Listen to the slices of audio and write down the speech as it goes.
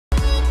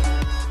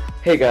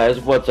Hey guys,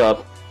 what's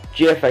up?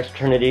 GFX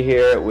Trinity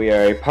here. We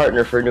are a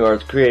partner for New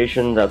Arts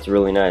Creation. That's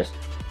really nice.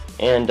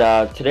 And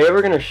today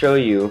we're going to show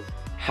you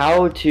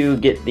how to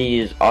get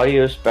these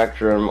audio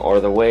spectrum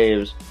or the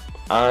waves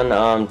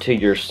on to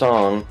your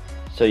song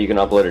so you can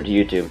upload it to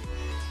YouTube.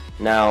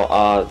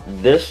 Now,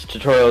 this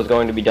tutorial is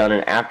going to be done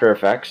in After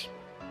Effects.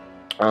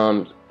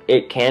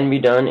 It can be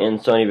done in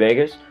Sony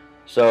Vegas,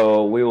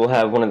 so we will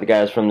have one of the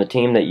guys from the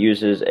team that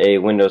uses a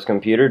Windows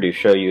computer to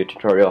show you a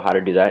tutorial how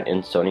to do that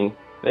in Sony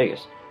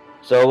Vegas.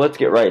 So let's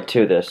get right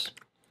to this.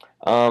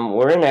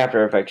 We're in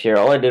After Effects here.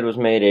 All I did was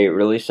made a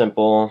really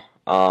simple,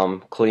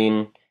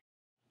 clean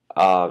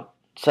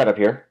setup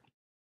here.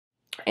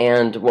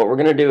 And what we're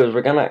gonna do is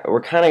we're kind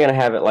of gonna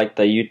have it like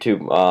the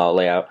YouTube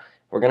layout.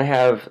 We're gonna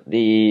have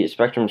the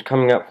spectrums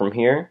coming up from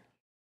here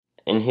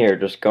and here,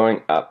 just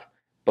going up,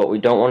 but we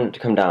don't want it to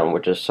come down,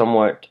 which is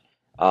somewhat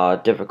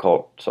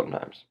difficult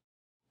sometimes.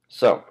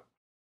 So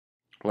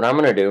what I'm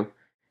gonna do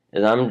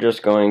is I'm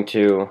just going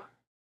to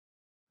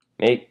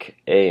make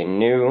a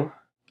new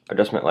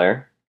adjustment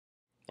layer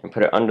and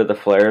put it under the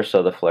flare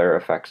so the flare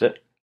affects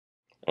it.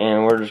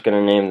 And we're just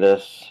going to name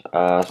this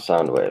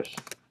sound waves.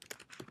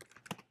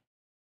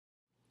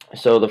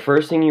 So the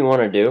first thing you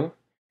want to do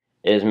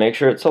is make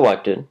sure it's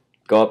selected,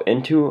 go up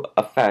into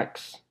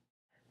effects,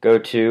 go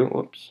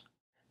to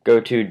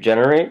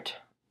generate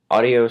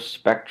audio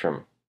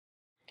spectrum.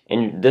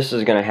 And this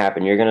is going to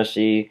happen. You're going to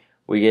see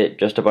we get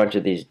just a bunch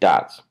of these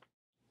dots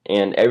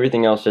and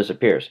everything else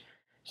disappears.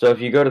 So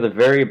if you go to the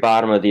very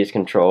bottom of these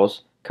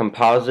controls,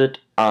 composite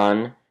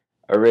on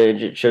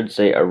orig, it should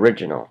say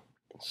original.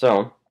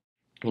 So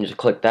you just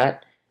click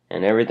that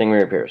and everything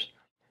reappears.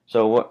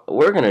 So what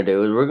we're going to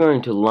do is we're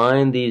going to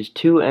line these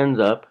two ends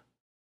up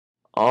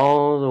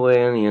all the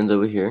way on the ends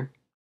over here,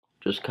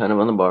 just kind of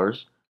on the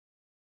bars.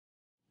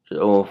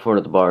 For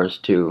the bars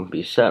to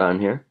be set on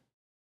here.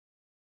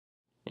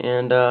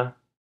 And I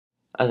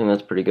think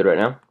that's pretty good right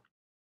now.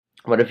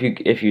 But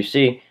if you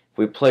see, if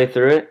we play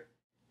through it,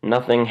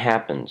 nothing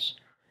happens.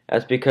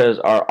 That's because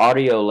our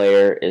audio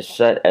layer is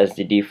set as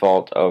the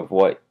default of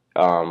what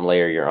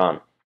layer you're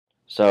on.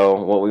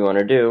 So what we want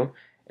to do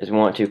is we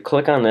want to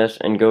click on this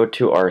and go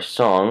to our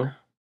song,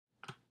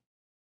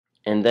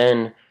 and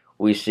then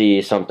we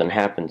see something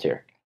happens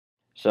here.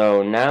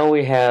 So now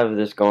we have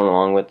this going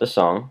along with the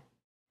song,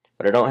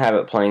 but I don't have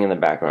it playing in the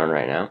background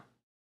right now.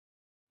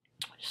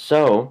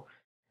 So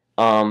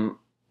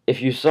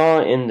if you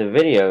saw in the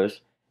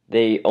videos,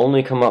 they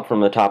only come up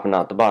from the top and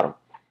not the bottom.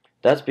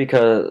 That's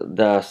because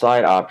the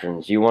side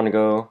options, you want to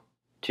go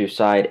to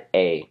side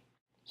A.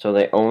 So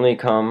they only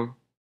come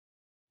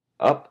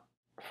up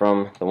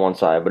from the one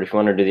side. But if you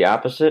want to do the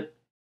opposite,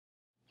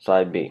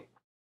 side B.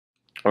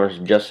 Or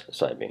just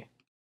side B.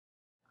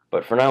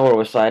 But for now we're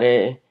with side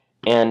A.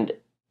 And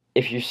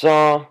if you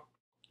saw,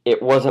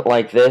 it wasn't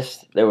like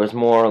this. There was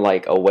more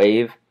like a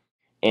wave.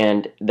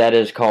 And that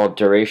is called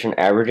duration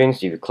averaging.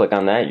 So if you click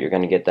on that, you're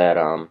going to get that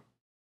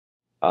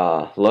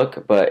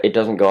look. But it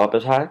doesn't go up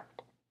as high.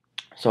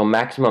 So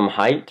maximum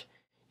height,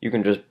 you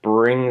can just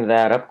bring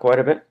that up quite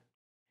a bit.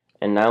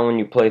 And now when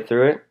you play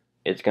through it,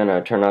 it's going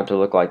to turn out to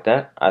look like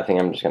that. I think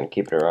I'm just going to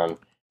keep it around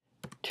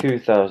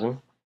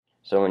 2000.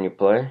 So when you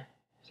play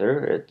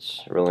through,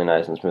 it's really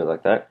nice and smooth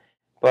like that.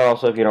 But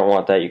also if you don't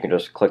want that, you can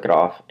just click it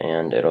off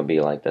and it'll be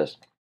like this.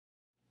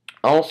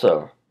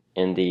 Also,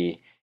 in the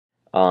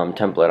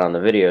template on the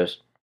videos,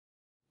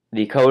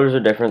 the colors are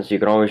different, so you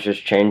can always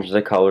just change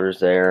the colors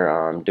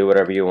there, do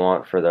whatever you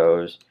want for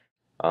those.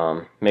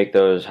 Make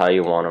those how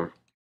you want them.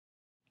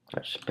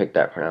 Let's just pick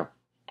that for now.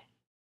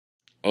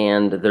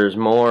 And there's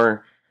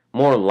more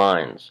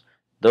lines.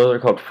 Those are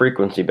called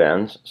frequency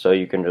bands, so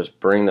you can just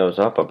bring those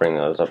up. I'll bring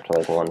those up to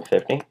like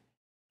 150,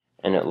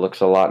 and it looks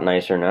a lot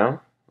nicer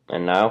now.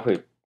 And now if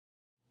we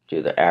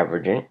do the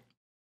averaging,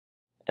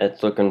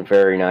 it's looking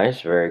very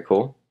nice, very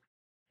cool.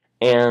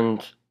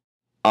 And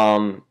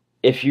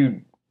if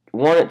you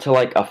want it to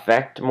like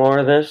affect more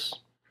of this,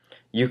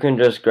 you can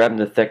just grab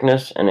the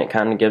thickness and it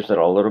kind of gives it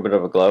a little bit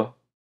of a glow,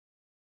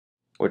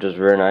 which is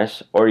very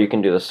nice. Or you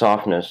can do the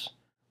softness,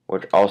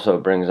 which also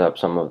brings up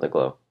some of the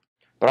glow.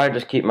 But I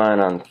just keep mine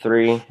on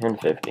 3 and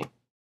 50.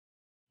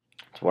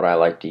 That's what I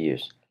like to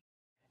use.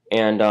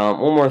 And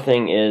one more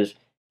thing is,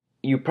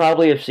 you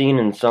probably have seen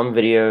in some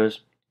videos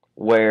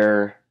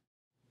where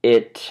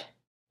it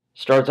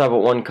starts off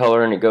with one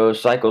color and it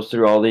cycles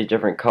through all these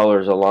different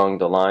colors along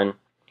the line.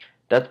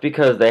 That's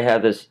because they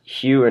have this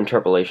hue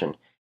interpolation.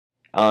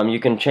 You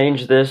can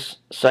change this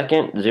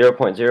second,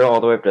 0.0, all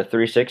the way up to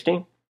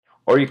 360,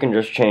 or you can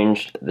just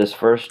change this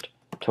first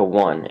to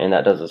 1, and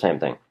that does the same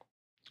thing.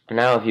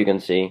 Now if you can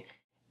see,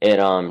 it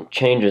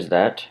changes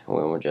that.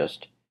 We'll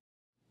just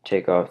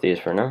take off these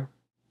for now.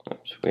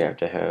 Oops, we have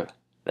to have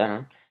that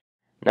on.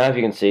 Now if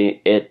you can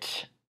see,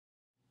 it's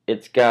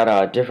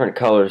got different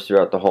colors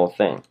throughout the whole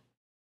thing.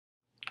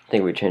 I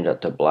think we change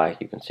that to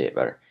black, you can see it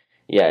better.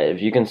 Yeah,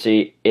 if you can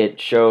see,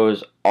 it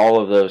shows all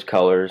of those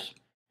colors,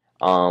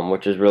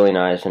 which is really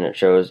nice, and it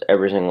shows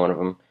every single one of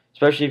them.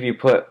 Especially if you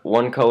put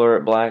one color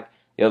at black,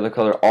 the other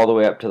color all the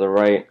way up to the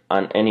right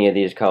on any of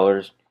these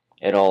colors,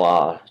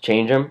 it'll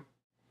change them.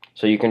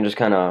 So you can just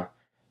kind of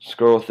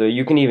scroll through.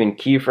 You can even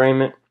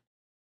keyframe it.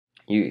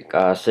 You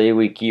say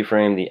we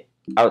keyframe the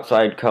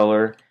outside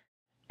color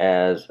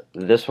as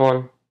this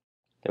one.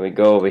 Then we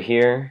go over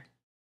here,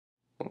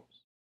 and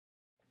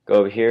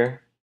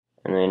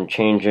then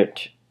change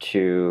it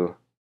to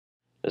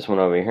this one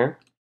over here.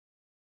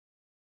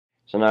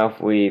 So now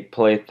if we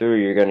play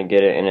through, you're going to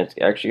get it, and it's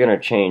actually going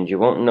to change. You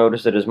won't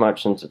notice it as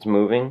much since it's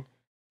moving,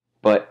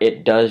 but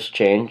it does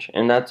change,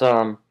 and that's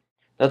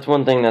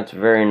one thing that's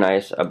very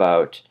nice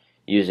about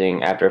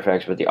using After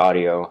Effects with the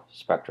audio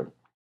spectrum.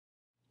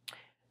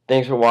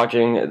 Thanks for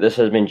watching. This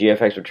has been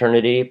GFX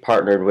Fraternity,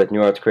 partnered with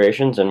New Arts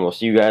Creations, and we'll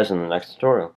see you guys in the next tutorial.